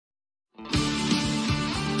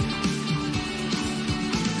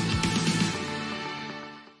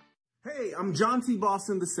I'm John T.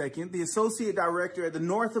 Boston II, the Associate Director at the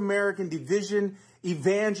North American Division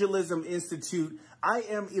Evangelism Institute. I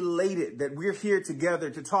am elated that we're here together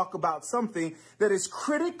to talk about something that is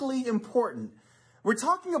critically important. We're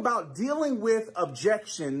talking about dealing with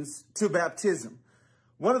objections to baptism.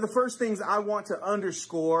 One of the first things I want to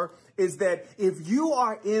underscore is that if you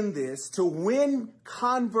are in this to win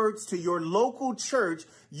converts to your local church,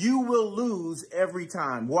 you will lose every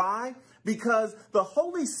time. Why? Because the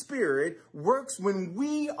Holy Spirit works when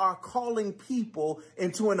we are calling people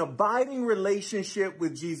into an abiding relationship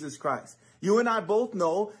with Jesus Christ. You and I both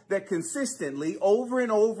know that consistently, over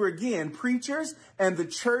and over again, preachers and the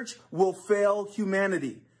church will fail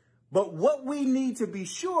humanity. But what we need to be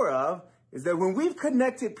sure of is that when we've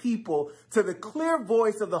connected people to the clear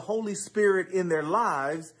voice of the Holy Spirit in their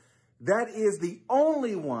lives, that is the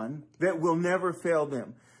only one that will never fail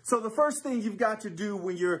them. So the first thing you've got to do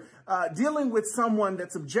when you're dealing with someone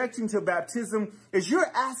that's objecting to baptism is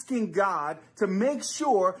you're asking God to make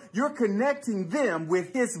sure you're connecting them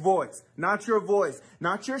with his voice, not your voice,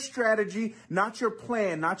 not your strategy, not your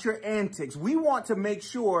plan, not your antics. We want to make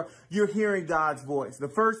sure you're hearing God's voice. The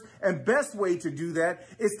first and best way to do that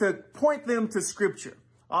is to point them to Scripture.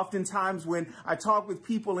 Oftentimes when I talk with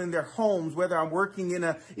people in their homes, whether I'm working in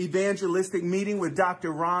an evangelistic meeting with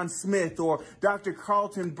Dr. Ron Smith or Dr.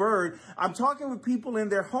 Carlton Bird, I'm talking with people in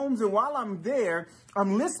their homes. And while I'm there,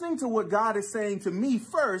 I'm listening to what God is saying to me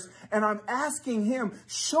first. And I'm asking him,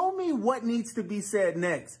 show me what needs to be said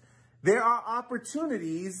next. There are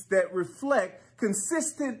opportunities that reflect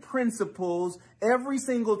consistent principles every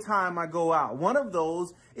single time I go out. One of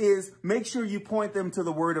those is make sure you point them to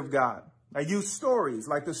the Word of God. I use stories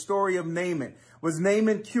like the story of Naaman. Was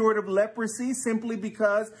Naaman cured of leprosy simply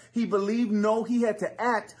because he believed? No, he had to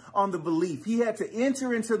act on the belief. He had to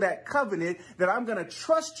enter into that covenant that I'm going to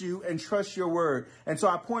trust you and trust your word. And so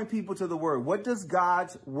I point people to the word. What does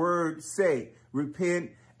God's word say?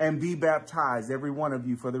 Repent and be baptized, every one of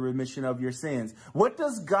you, for the remission of your sins. What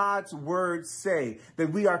does God's word say?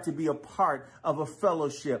 That we are to be a part of a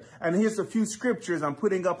fellowship. And here's a few scriptures I'm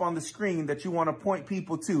putting up on the screen that you want to point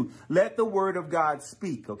people to. Let the word of God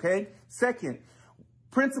speak, okay? Second,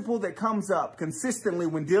 principle that comes up consistently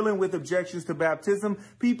when dealing with objections to baptism,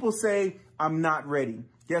 people say, I'm not ready.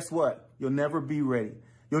 Guess what? You'll never be ready.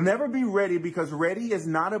 You'll never be ready, because ready is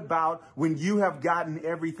not about when you have gotten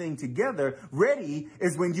everything together. Ready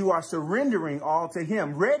is when you are surrendering all to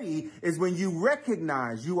him. Ready is when you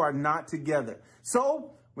recognize you are not together.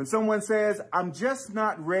 So when someone says, I'm just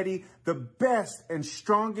not ready, the best and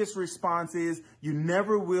strongest response is you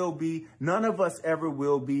never will be. None of us ever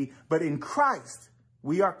will be. But in Christ,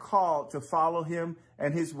 we are called to follow him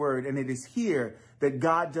and his word. And it is here that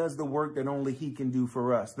God does the work that only he can do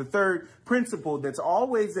for us. The third principle that's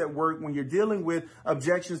always at work when you're dealing with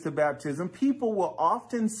objections to baptism, people will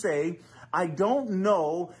often say, I don't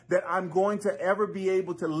know that I'm going to ever be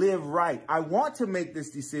able to live right. I want to make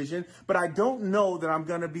this decision, but I don't know that I'm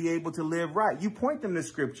going to be able to live right. You point them to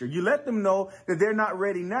Scripture. You let them know that they're not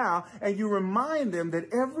ready now, and you remind them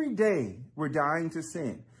that every day we're dying to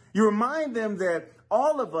sin. You remind them that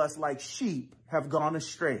all of us, like sheep, have gone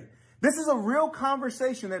astray. This is a real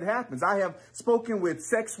conversation that happens. I have spoken with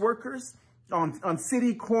sex workers on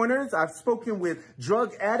city corners. I've spoken with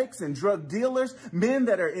drug addicts and drug dealers, men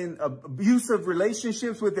that are in abusive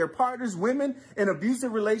relationships with their partners, women in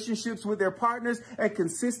abusive relationships with their partners, and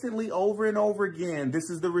consistently over and over again, this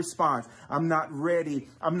is the response. I'm not ready.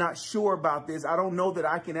 I'm not sure about this. I don't know that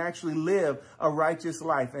I can actually live a righteous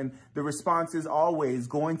life. And the response is always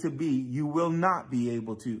going to be, you will not be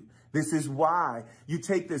able to. This is why you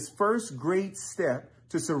take this first great step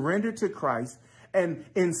to surrender to Christ. And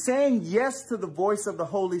in saying yes to the voice of the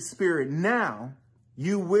Holy Spirit, now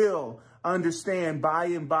you will understand by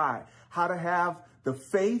and by how to have the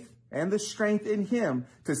faith and the strength in him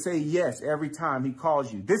to say yes every time he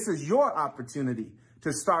calls you. This is your opportunity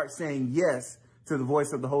to start saying yes to the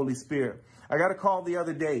voice of the Holy Spirit. I got a call the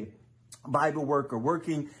other day. Bible worker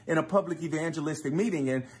working in a public evangelistic meeting,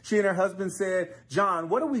 and she and her husband said, John,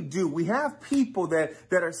 what do? We have people that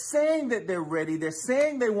are saying that they're ready. They're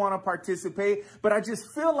saying they want to participate, but I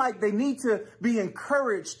just feel like they need to be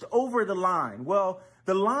encouraged over the line. Well,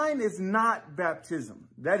 the line is not baptism.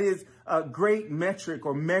 That is a great metric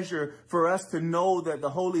or measure for us to know that the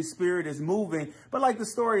Holy Spirit is moving. But like the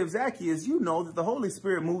story of Zacchaeus, you know that the Holy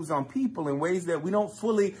Spirit moves on people in ways that we don't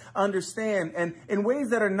fully understand and in ways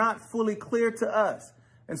that are not fully clear to us.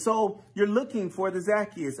 And so you're looking for the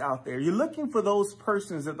Zacchaeus out there. You're looking for those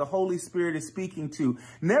persons that the Holy Spirit is speaking to.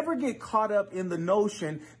 Never get caught up in the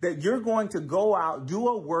notion that you're going to go out, do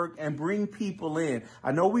a work, and bring people in.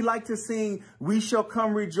 I know we like to sing, "We shall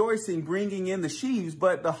come rejoicing, bringing in the sheaves,"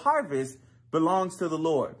 but the harvest belongs to the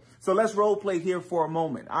Lord. So let's role play here for a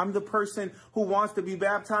moment. I'm the person who wants to be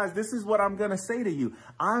baptized. This is what I'm going to say to you.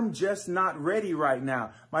 I'm just not ready right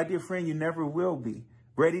now. My dear friend, you never will be.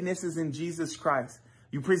 Readiness is in Jesus Christ.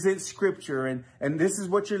 You present scripture, and this is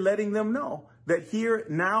what you're letting them know, that here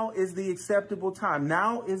now is the acceptable time.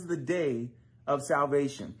 Now is the day of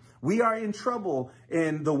salvation. We are in trouble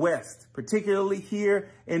in the West, particularly here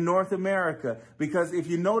in North America, because if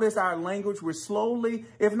you notice our language, we're slowly,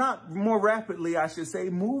 if not more rapidly, I should say,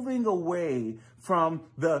 moving away from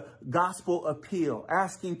the gospel appeal,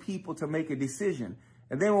 asking people to make a decision.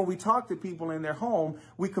 And then when we talk to people in their home,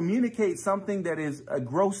 we communicate something that is a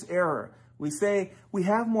gross error. We say, we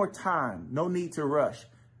have more time, no need to rush.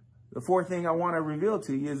 The fourth thing I want to reveal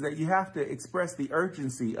to you is that you have to express the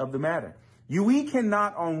urgency of the matter. We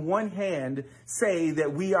cannot on one hand say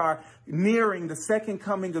that we are nearing the second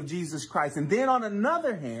coming of Jesus Christ, and then on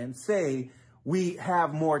another hand say we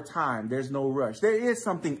have more time. There's no rush. There is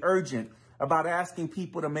something urgent about asking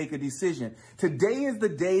people to make a decision. Today is the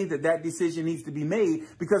day that that decision needs to be made,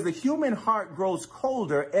 because the human heart grows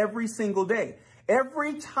colder every single day.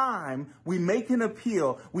 Every time we make an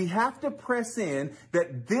appeal, we have to press in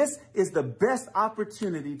that this is the best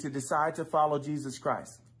opportunity to decide to follow Jesus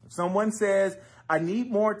Christ. If someone says, "I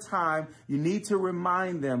need more time," you need to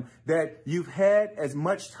remind them that you've had as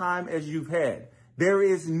much time as you've had. There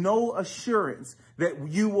is no assurance that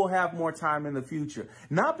you will have more time in the future.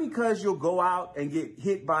 Not because you'll go out and get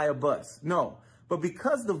hit by a bus. No, but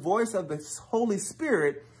because the voice of the Holy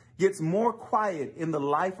Spirit gets more quiet in the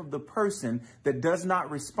life of the person that does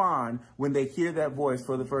not respond when they hear that voice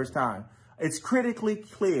for the first time. It's critically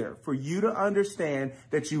clear for you to understand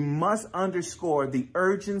that you must underscore the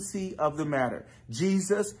urgency of the matter.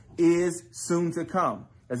 Jesus is soon to come.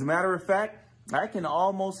 As a matter of fact, I can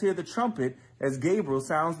almost hear the trumpet as Gabriel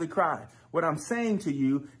sounds the cry. What I'm saying to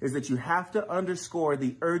you is that you have to underscore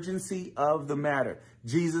the urgency of the matter.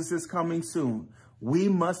 Jesus is coming soon. We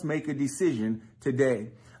must make a decision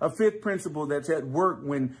today. A fifth principle that's at work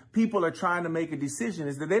when people are trying to make a decision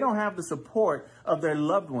is that they don't have the support of their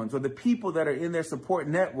loved ones or the people that are in their support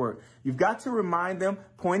network. You've got to remind them,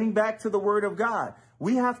 pointing back to the Word of God,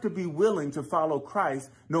 we have to be willing to follow Christ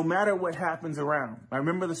no matter what happens around. I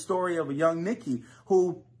remember the story of a young Nicky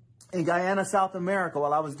who, in Guyana, South America,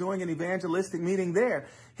 while I was doing an evangelistic meeting there,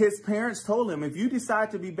 his parents told him, if you decide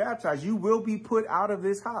to be baptized, you will be put out of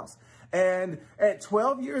this house. And at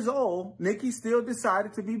 12 years old, Nicky still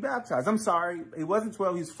decided to be baptized. I'm sorry, he wasn't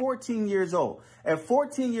 12, he was 14 years old. At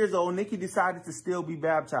 14 years old, Nicky decided to still be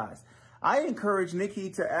baptized. I encouraged Nicky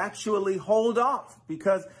to actually hold off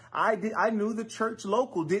because I knew the church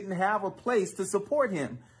local didn't have a place to support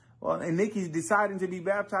him. Well, and Nicky deciding to be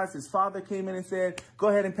baptized, his father came in and said, "Go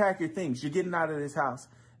ahead and pack your things. You're getting out of this house."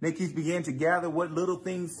 Nicky began to gather what little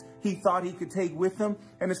things he thought he could take with him.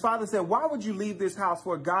 And his father said, "Why would you leave this house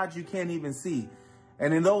for a God you can't even see?"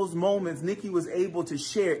 And in those moments, Nicky was able to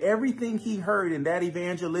share everything he heard in that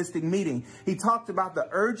evangelistic meeting. He talked about the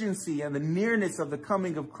urgency and the nearness of the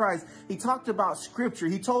coming of Christ. He talked about scripture.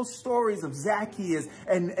 He told stories of Zacchaeus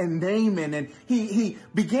and Naaman. And he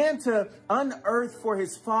began to unearth for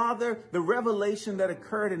his father the revelation that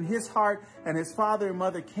occurred in his heart. And his father and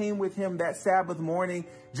mother came with him that Sabbath morning,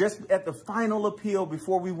 just at the final appeal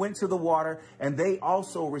before we went to the water. And they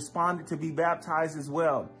also responded to be baptized as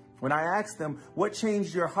well. When I asked them, what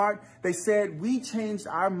changed your heart? They said, we changed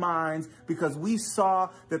our minds because we saw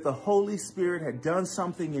that the Holy Spirit had done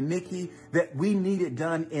something in Nicky that we needed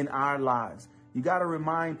done in our lives. You got to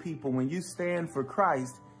remind people, when you stand for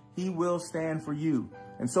Christ, he will stand for you.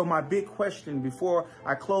 And so my big question before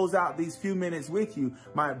I close out these few minutes with you,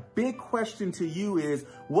 my big question to you is,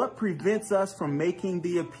 what prevents us from making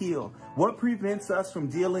the appeal? What prevents us from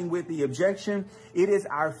dealing with the objection? It is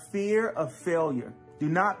our fear of failure. Do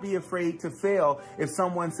not be afraid to fail if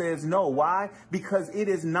someone says no. Why? Because it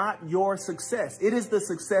is not your success. It is the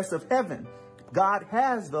success of heaven. God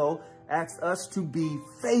has, though, asked us to be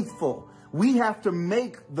faithful. We have to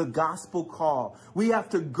make the gospel call. We have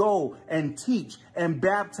to go and teach and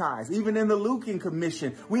baptize. Even in the Lucan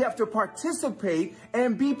Commission, we have to participate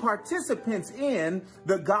and be participants in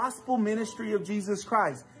the gospel ministry of Jesus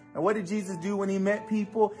Christ. And what did Jesus do when he met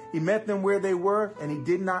people? He met them where they were, and he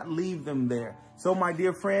did not leave them there. So, my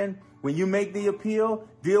dear friend, When you make the appeal,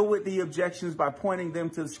 deal with the objections by pointing them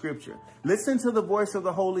to the scripture. Listen to the voice of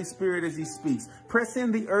the Holy Spirit as he speaks. Press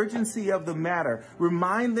in the urgency of the matter.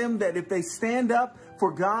 Remind them that if they stand up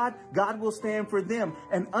for God, God will stand for them.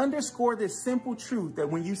 And underscore this simple truth that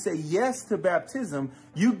when you say yes to baptism,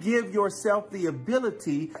 you give yourself the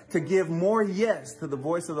ability to give more yes to the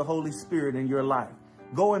voice of the Holy Spirit in your life.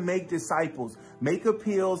 Go and make disciples, make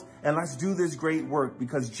appeals, and let's do this great work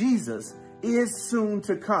because Jesus is soon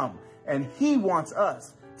to come. And he wants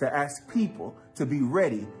us to ask people to be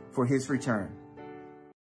ready for his return.